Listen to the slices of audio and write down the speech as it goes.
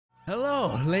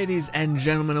Hello, ladies and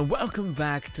gentlemen, and welcome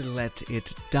back to Let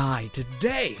It Die.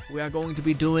 Today, we are going to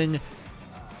be doing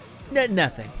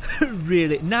nothing.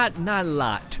 Really, not a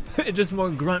lot. Just more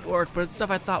grunt work, but it's stuff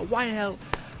I thought, why the hell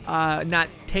not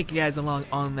take you guys along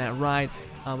on that ride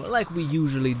like we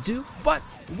usually do.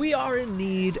 But we are in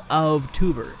need of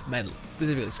tuber metal,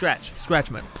 specifically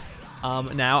scratch metal.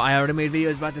 Now, I already made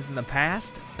videos about this in the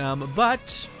past,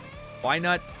 but why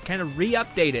not kind of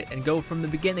re-update it and go from the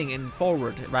beginning and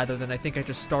forward, rather than I think I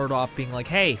just started off being like,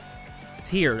 hey, it's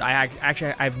here. I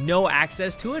have no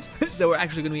access to it, so we're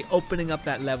actually going to be opening up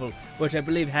that level, which I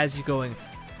believe has you going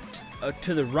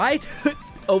to the right,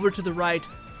 over to the right,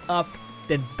 up,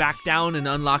 then back down and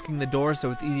unlocking the door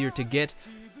so it's easier to get.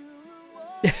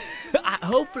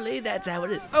 Hopefully that's how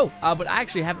it is. Oh, but I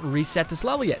actually haven't reset this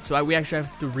level yet, so we actually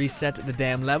have to reset the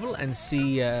damn level and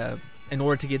see, in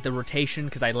order to get the rotation,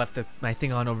 because I left my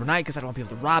thing on overnight because I don't want people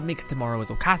to rob me, because tomorrow is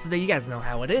Okasa Day. You guys know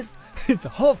how it is. It's a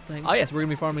whole thing. Oh yes, we're gonna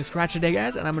be farming scratch today,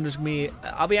 guys, and I'm just gonna be,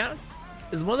 I'll be honest,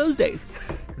 it's one of those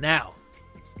days. Now,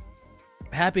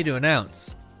 I'm happy to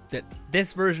announce that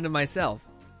this version of myself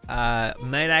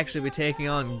might actually be taking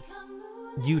on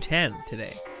U10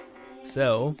 today.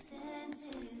 So,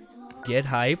 get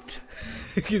hyped.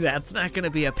 That's not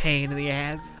gonna be a pain in the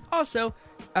ass. Also,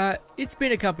 it's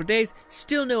been a couple of days,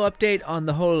 still no update on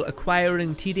the whole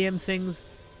acquiring TDM things.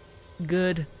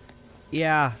 Good.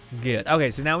 Yeah, good.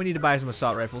 Okay, so now we need to buy some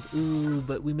assault rifles. Ooh,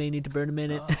 but we may need to burn a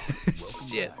minute.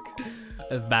 Shit.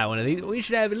 Let's buy one of these. We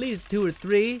should have at least 2 or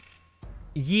 3.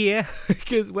 Yeah,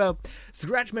 because, well,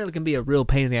 scratch metal can be a real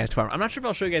pain in the ass to farm. I'm not sure if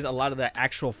I'll show you guys a lot of the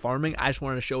actual farming. I just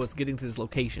wanted to show us getting to this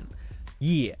location.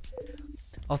 Yeah.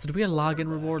 Also, do we get a login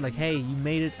reward? Like, hey, you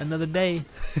made it another day.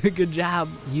 Good job,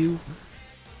 you.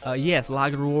 Yes,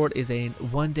 login reward is a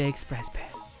 1-day express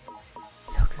pass.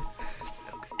 So good.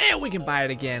 So good. And we can buy it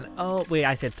again. Oh, wait,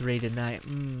 I said 3, didn't I?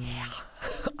 Yeah,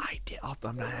 I did. Also,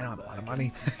 I don't have a lot of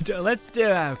money. Let's do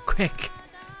a quick.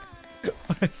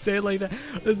 When I say it like that,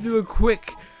 let's do a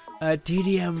quick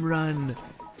TDM run.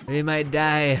 We might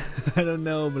die. I don't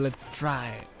know, but let's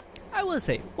try. I will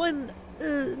say, one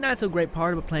not so great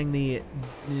part about playing the,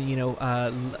 you know,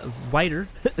 whiter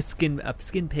skin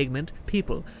pigment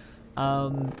people,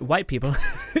 white people,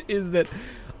 is that,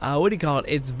 what do you call it?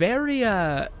 It's very, you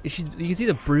can see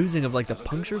the bruising of like the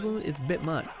puncture wound. It's a bit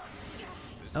much.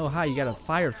 Oh, hi, you got a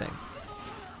fire thing.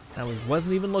 I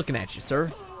wasn't even looking at you, sir.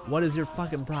 What is your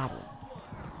fucking problem?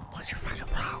 What's your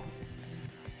fucking problem?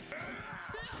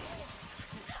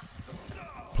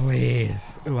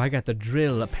 Please. Oh, I got the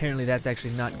drill. Apparently that's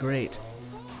actually not great.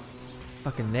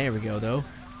 Fucking there we go, though.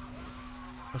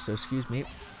 Also, excuse me.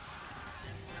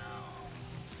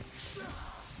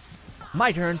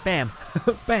 My turn. Bam.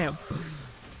 Bam.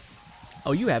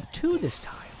 Oh, you have 2 this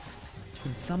time. You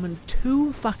can summon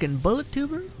 2 fucking bullet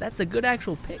tubers? That's a good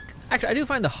actual pick. Actually, I do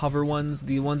find the hover ones,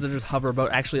 the ones that just hover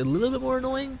about, actually a little bit more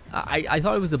annoying. I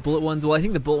thought it was the bullet ones. Well, I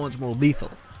think the bullet ones are more lethal.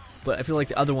 But I feel like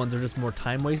the other ones are just more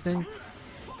time wasting.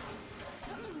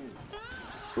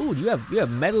 Ooh, you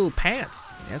have metal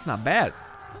pants. Yeah, that's not bad.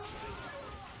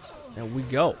 There we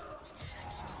go.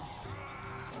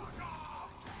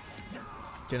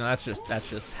 You know, that's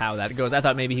just how that goes. I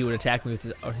thought maybe he would attack me with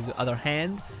his other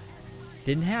hand.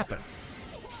 Didn't happen.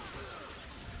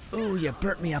 Ooh, you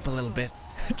burnt me up a little bit.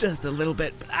 Just a little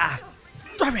bit. But,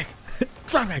 drop kick.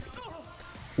 Drop kick.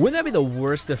 Wouldn't that be the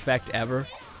worst effect ever?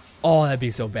 Oh, that'd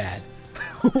be so bad.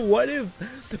 What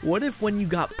if when you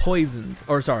got poisoned,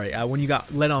 or sorry, when you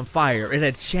got lit on fire, it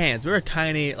had a chance, or a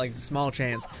tiny, like, small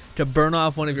chance, to burn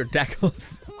off one of your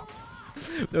decals?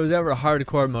 If there was ever a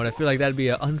hardcore mode, I feel like that'd be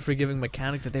an unforgiving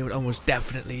mechanic that they would almost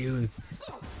definitely use.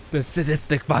 The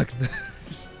sadistic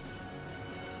fucks.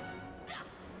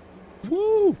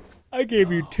 Woo! I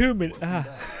gave you 2 minutes.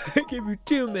 I gave you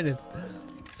 2 minutes.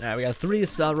 Alright, we got 3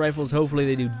 assault rifles. Hopefully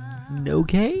they do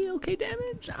okay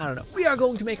damage? I don't know. We are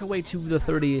going to make our way to the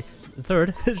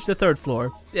third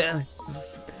floor. Yeah.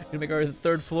 Gonna make our way to the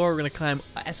 3rd floor. We're gonna climb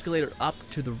an escalator up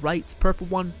to the right, purple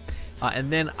one.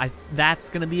 And then that's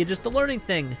gonna be just a learning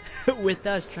thing with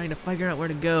us trying to figure out where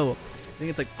to go. I think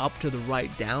it's like up to the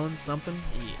right, down, something.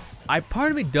 Yeah.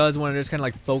 Part of me does want to just kind of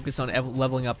like focus on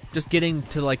leveling up, just getting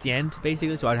to like the end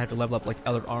basically. So I'd have to level up like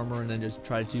other armor and then just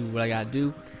try to do what I gotta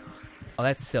do. Oh,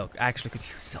 that's silk. I actually could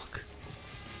use silk.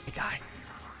 Hey guy,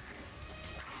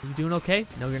 are you doing okay?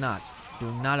 No, you're not.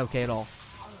 Doing not okay at all.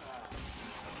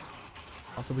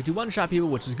 Also, we do one-shot people,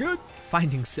 which is good.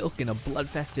 Finding silk in a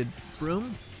blood-fested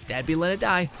room. That'd be let it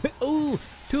die. Ooh,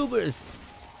 tubers.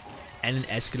 And an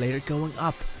escalator going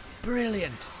up.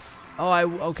 Brilliant.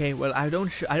 Okay, well, I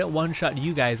don't one-shot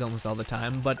you guys almost all the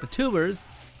time, but the tubers,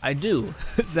 I do.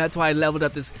 So that's why I leveled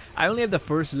up this. I only have the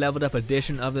first leveled up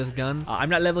edition of this gun. I'm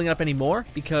not leveling it up anymore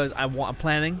because I'm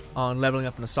planning on leveling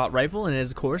up an assault rifle, and it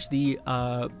is, of course, the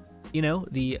you know,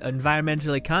 the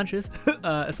environmentally conscious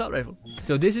assault rifle.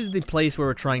 So this is the place where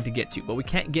we're trying to get to, but we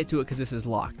can't get to it because this is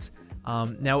locked.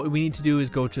 Now what we need to do is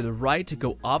go to the right,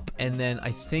 go up, and then I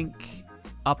think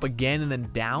up again and then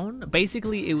down.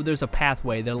 Basically, there's a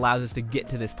pathway that allows us to get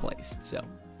to this place. So,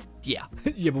 yeah.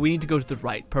 Yeah, but we need to go to the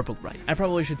right, purple right. I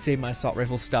probably should save my assault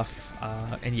rifle stuff,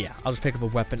 and yeah, I'll just pick up a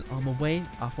weapon on my way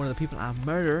off one of the people I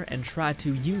murder and try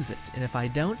to use it. And if I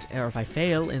don't, or if I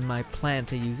fail in my plan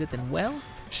to use it, then well,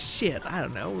 shit, I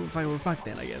don't know. We're fucked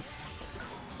then, I guess.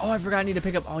 Oh, I forgot I need to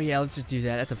pick up. Oh yeah, let's just do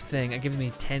that. That's a thing. It gives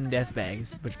me 10 death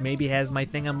bags, which maybe has my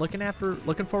thing I'm looking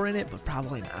for in it, but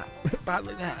probably not.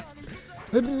 Probably not.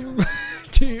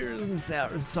 Tears and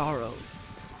sorrow.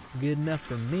 Good enough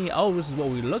for me. Oh, this is what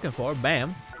we were looking for.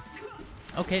 Bam.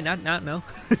 Okay, no. no,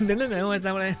 that's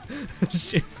not what I.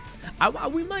 Shit.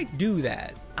 We might do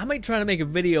that. I might try to make a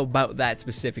video about that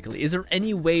specifically. Is there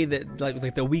any way that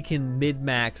like that we can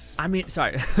mid-max? I mean,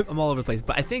 sorry, I'm all over the place,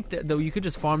 but I think that though you could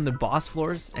just farm the boss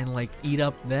floors and like eat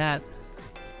up that.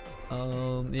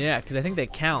 Yeah, because I think they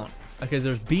count. Because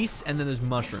there's beasts and then there's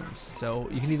mushrooms. So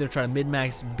you can either try to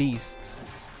mid-max beasts,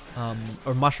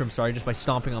 or mushrooms, sorry, just by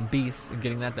stomping on beasts and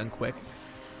getting that done quick.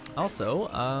 Also,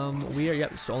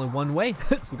 it's only one way,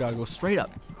 so we gotta go straight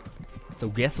up. So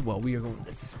guess what? We are going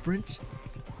to sprint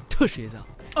tushies up.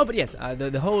 Oh, but yes,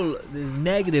 there's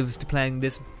negatives to playing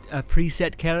this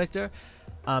preset character,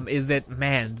 is that,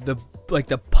 man, the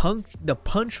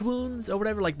punch wounds or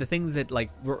whatever, like the things that like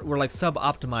were like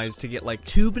sub-optimized to get like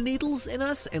tube needles in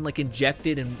us and like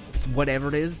injected and whatever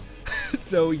it is.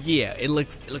 So yeah, it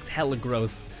looks hella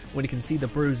gross when you can see the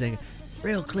bruising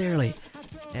real clearly,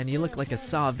 and you look like a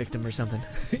Saw victim or something.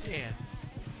 Yeah.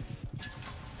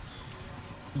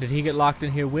 Did he get locked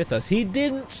in here with us? He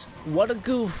didn't. What a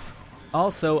goof.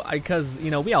 Also, because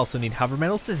you know we also need hover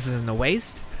metal scissors in the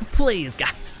waist. Please,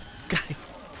 guys,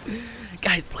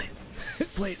 please.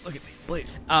 Please, look at me,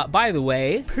 please. By the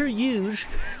way, per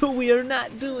usual, we are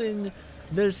not doing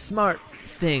the smart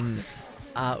thing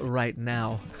right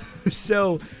now.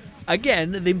 So,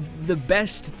 again, the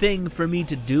best thing for me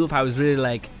to do if I was really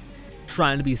like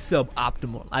trying to be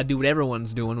suboptimal, I'd do what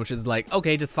everyone's doing, which is like,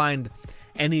 okay, just find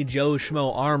any Joe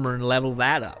Schmo armor and level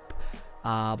that up.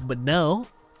 But no,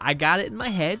 I got it in my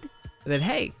head that,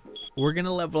 hey, we're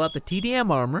gonna level up the TDM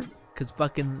armor. Cause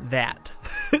fucking that.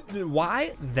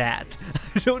 Why that?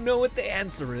 I don't know what the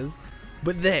answer is,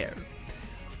 but there.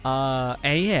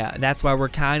 And yeah, that's why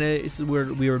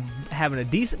we were having a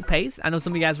decent pace. I know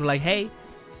some of you guys were like, hey,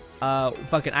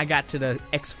 fucking I got to the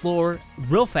X floor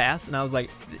real fast, and I was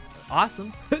like,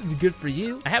 awesome, good for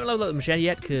you. I haven't leveled up the machete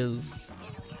yet, cause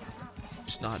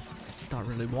it's not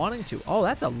really wanting to. Oh,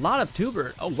 that's a lot of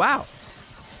tuber. Oh wow.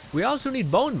 We also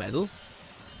need bone metal.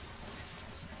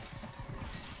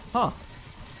 Huh.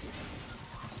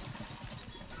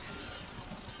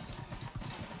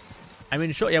 I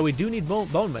mean, sure, yeah, we do need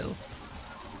bone metal.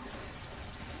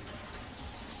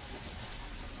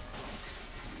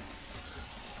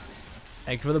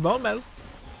 Thank you for the bone metal.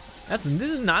 This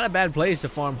is not a bad place to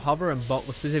farm hover and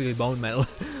specifically bone metal.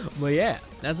 But yeah,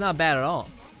 that's not bad at all.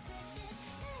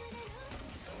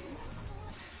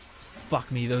 Fuck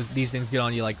me, these things get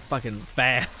on you like fucking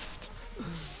fast.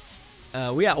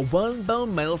 We got one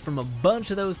bone metal from a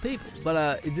bunch of those people,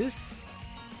 but is this?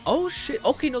 Oh shit!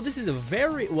 Okay, no, this is a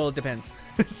very well. It depends.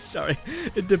 Sorry,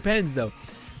 it depends though.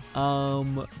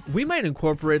 We might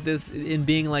incorporate this in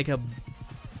being like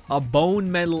a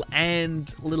bone metal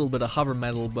and a little bit of hover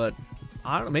metal, but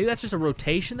I don't know. Maybe that's just a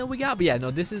rotation that we got. But yeah,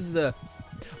 no, this is the.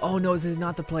 Oh no, this is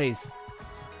not the place.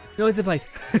 No, it's the place.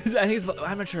 I think it's.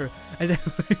 I'm not sure.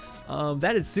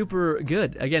 That is super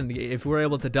good. Again, if we're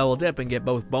able to double dip and get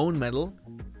both bone metal,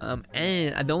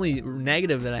 and the only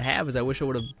negative that I have is I wish I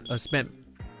would have spent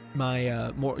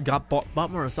my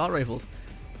bought more assault rifles.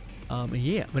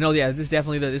 Yeah, but no, yeah, this is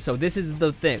definitely so this is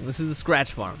the thing. This is a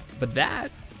scratch farm, but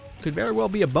that could very well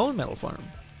be a bone metal farm.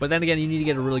 But then again, you need to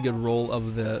get a really good roll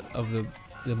of the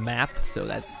map, so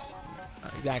that's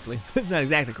not exactly it's not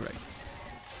exactly correct.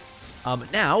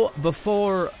 Now,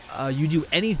 before you do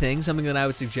anything, something that I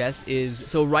would suggest is,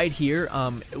 so right here,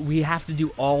 we have to do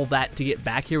all that to get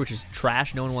back here, which is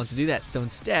trash. No one wants to do that. So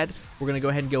instead, we're going to go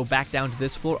ahead and go back down to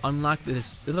this floor, unlock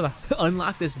this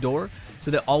door,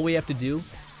 so that all we have to do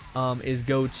is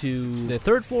go to the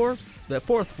third floor, the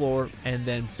fourth floor, and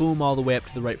then boom, all the way up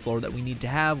to the right floor that we need to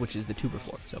have, which is the tuber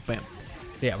floor. So bam.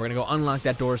 Yeah, we're going to go unlock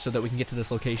that door so that we can get to this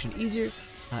location easier.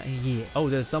 Yeah. Oh,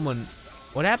 there's someone.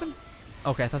 What happened?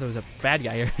 Okay, I thought there was a bad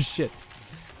guy here. Shit.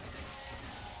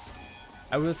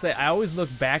 I will say, I always look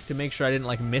back to make sure I didn't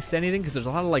like miss anything, because there's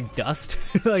a lot of like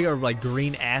dust, like, or like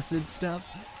green acid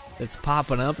stuff that's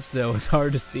popping up, so it's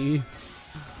hard to see.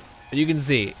 But you can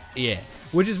see, yeah.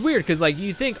 Which is weird, because like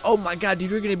you think, oh my god, dude,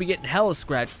 you're gonna be getting hella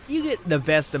scratch. You get the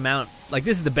best amount, like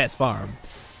this is the best farm.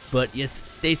 But yes,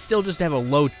 they still just have a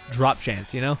low drop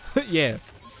chance, you know? Yeah.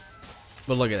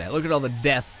 But look at that, look at all the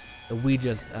death that we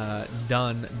just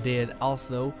did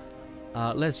also.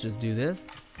 Let's just do this.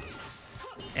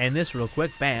 And this real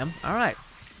quick, bam, all right.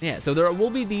 Yeah, so there will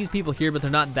be these people here, but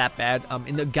they're not that bad.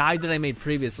 In the guide that I made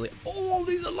previously, oh,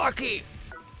 these are lucky.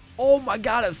 Oh my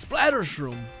god, a splatter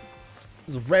shroom.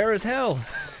 It's rare as hell.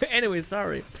 Anyway,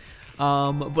 sorry.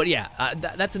 But yeah,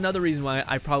 that's another reason why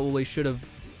I probably should have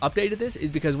updated this, is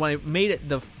because when I made it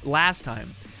the last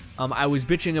time, I was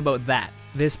bitching about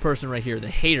this person right here, the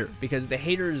hater, because the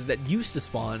haters that used to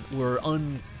spawn were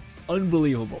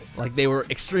unbelievable. Like, they were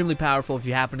extremely powerful if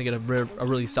you happen to get a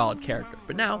really solid character.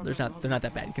 But now they're not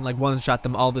that bad. You can like one-shot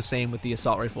them all the same with the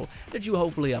assault rifle that you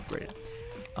hopefully upgraded.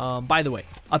 By the way,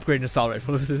 upgrading assault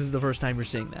rifle. This is the first time you're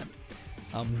seeing that.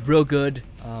 Real good.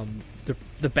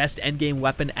 The best endgame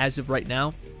weapon as of right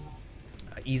now.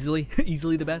 Easily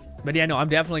the best. But yeah, no, I'm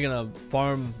definitely gonna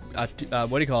farm. What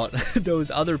do you call it?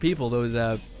 Those other people. Those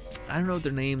I don't know what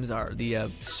their names are. The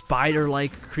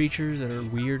spider-like creatures that are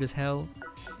weird as hell.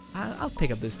 I'll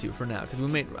pick up this too for now, because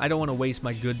I don't want to waste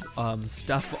my good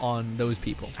stuff on those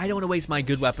people. I don't want to waste my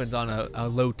good weapons on a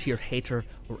low tier hater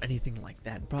or anything like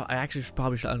that. I actually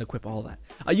probably should unequip all that.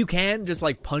 You can just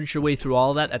like punch your way through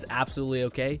all that. That's absolutely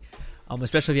okay.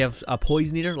 Especially if you have a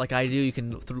poison eater like I do. You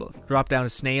can drop down a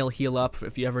snail, heal up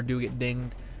if you ever do get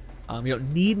dinged. You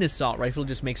don't need an assault rifle,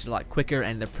 just makes it a lot quicker,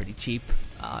 and they're pretty cheap.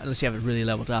 Unless you have it really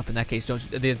leveled up. In that case,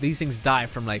 these things die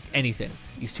from like anything,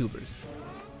 these tubers.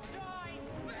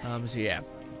 So yeah.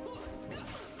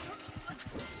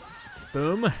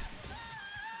 Boom.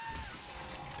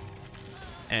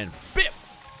 And bip.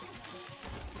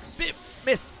 Bip.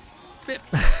 Missed. Bip.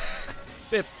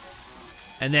 Bip.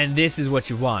 And then this is what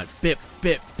you want. Bip,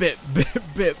 bip, bip, bip,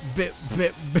 bip, bip,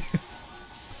 bip, bip.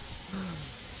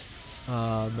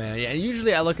 Oh man, yeah. And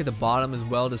usually I look at the bottom as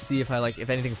well to see if if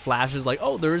anything flashes, like,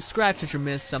 oh, there is scratch that you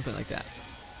missed, something like that.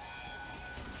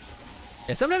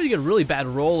 Yeah, sometimes you get a really bad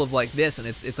roll of like this, and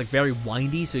it's like very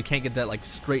windy, so you can't get that like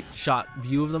straight shot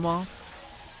view of them all.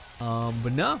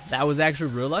 But no, that was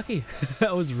actually real lucky.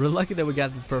 That was real lucky that we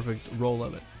got this perfect roll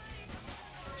of it.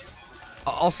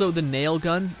 Also, the nail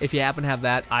gun, if you happen to have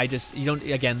that, you don't,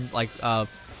 again, like, the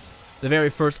very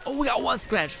first, oh, we got one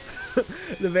scratch.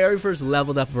 The very first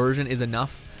leveled up version is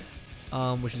enough,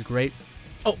 which is great.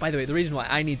 Oh, by the way, the reason why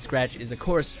I need scratch is, of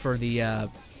course, for the,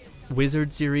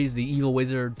 Wizard series, the Evil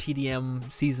Wizard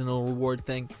TDM seasonal reward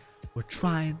thing. We're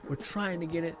trying to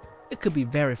get it. It could be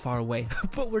very far away,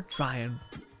 but we're trying.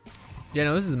 Yeah,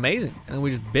 no, this is amazing. And then we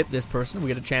just bip this person, we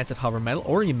get a chance at hover metal,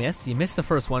 or you miss the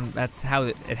first one, that's how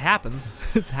it happens.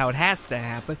 It's how it has to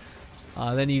happen.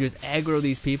 Then you just aggro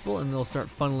these people, and they'll start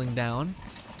funneling down.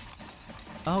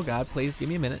 Oh god, please, give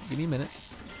me a minute,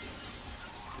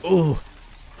 Ooh,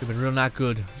 they've been real not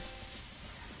good.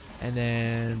 And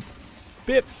then,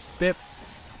 bip. Bip.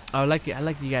 I like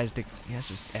you guys to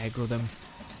just aggro them.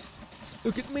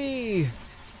 Look at me.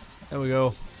 There we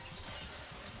go.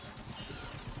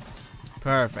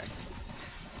 Perfect.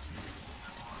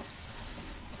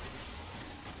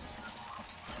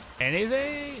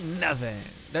 Anything? Nothing.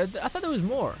 I thought there was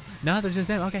more. No, there's just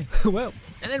them. Okay. Well,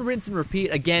 and then rinse and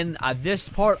repeat again. This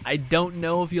part, I don't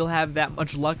know if you'll have that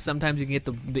much luck. Sometimes you can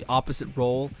get the opposite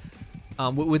roll.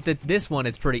 With this one,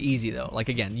 it's pretty easy though. Like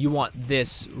again, you want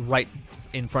this right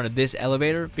in front of this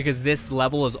elevator, because this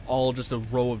level is all just a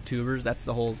row of tubers. That's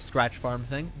the whole scratch farm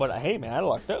thing. But hey man, I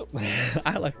lucked out.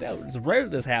 I lucked out. It's rare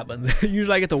this happens.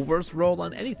 Usually I get the worst roll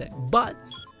on anything. But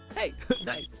hey,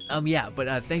 nice. Yeah,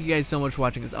 but thank you guys so much for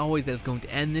watching. As always, that's going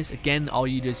to end this. Again, all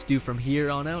you just do from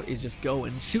here on out is just go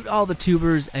and shoot all the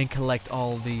tubers and collect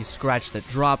all the scratch that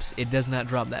drops. It does not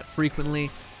drop that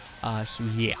frequently. So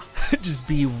yeah, just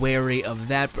be wary of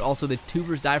that. But also, the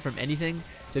tubers die from anything.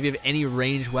 So if you have any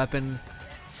ranged weapon,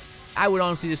 I would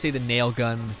honestly just say the nail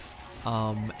gun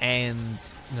and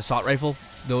an assault rifle.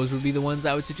 Those would be the ones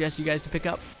I would suggest you guys to pick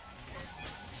up.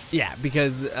 Yeah,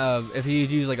 because if you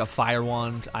use like a fire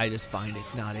wand, I just find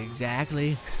it's not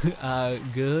exactly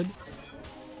good.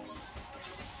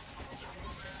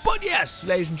 But yes,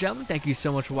 ladies and gentlemen, thank you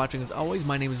so much for watching as always.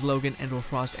 My name is Logan, Endor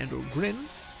Frost, Endor Grin.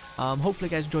 Hopefully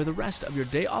you guys enjoy the rest of your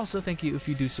day. Also, thank you if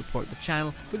you do support the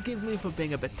channel. Forgive me for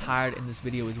being a bit tired in this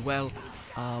video as well.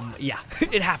 Yeah,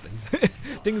 it happens.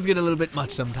 Things get a little bit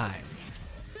much sometime.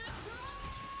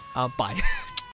 Bye.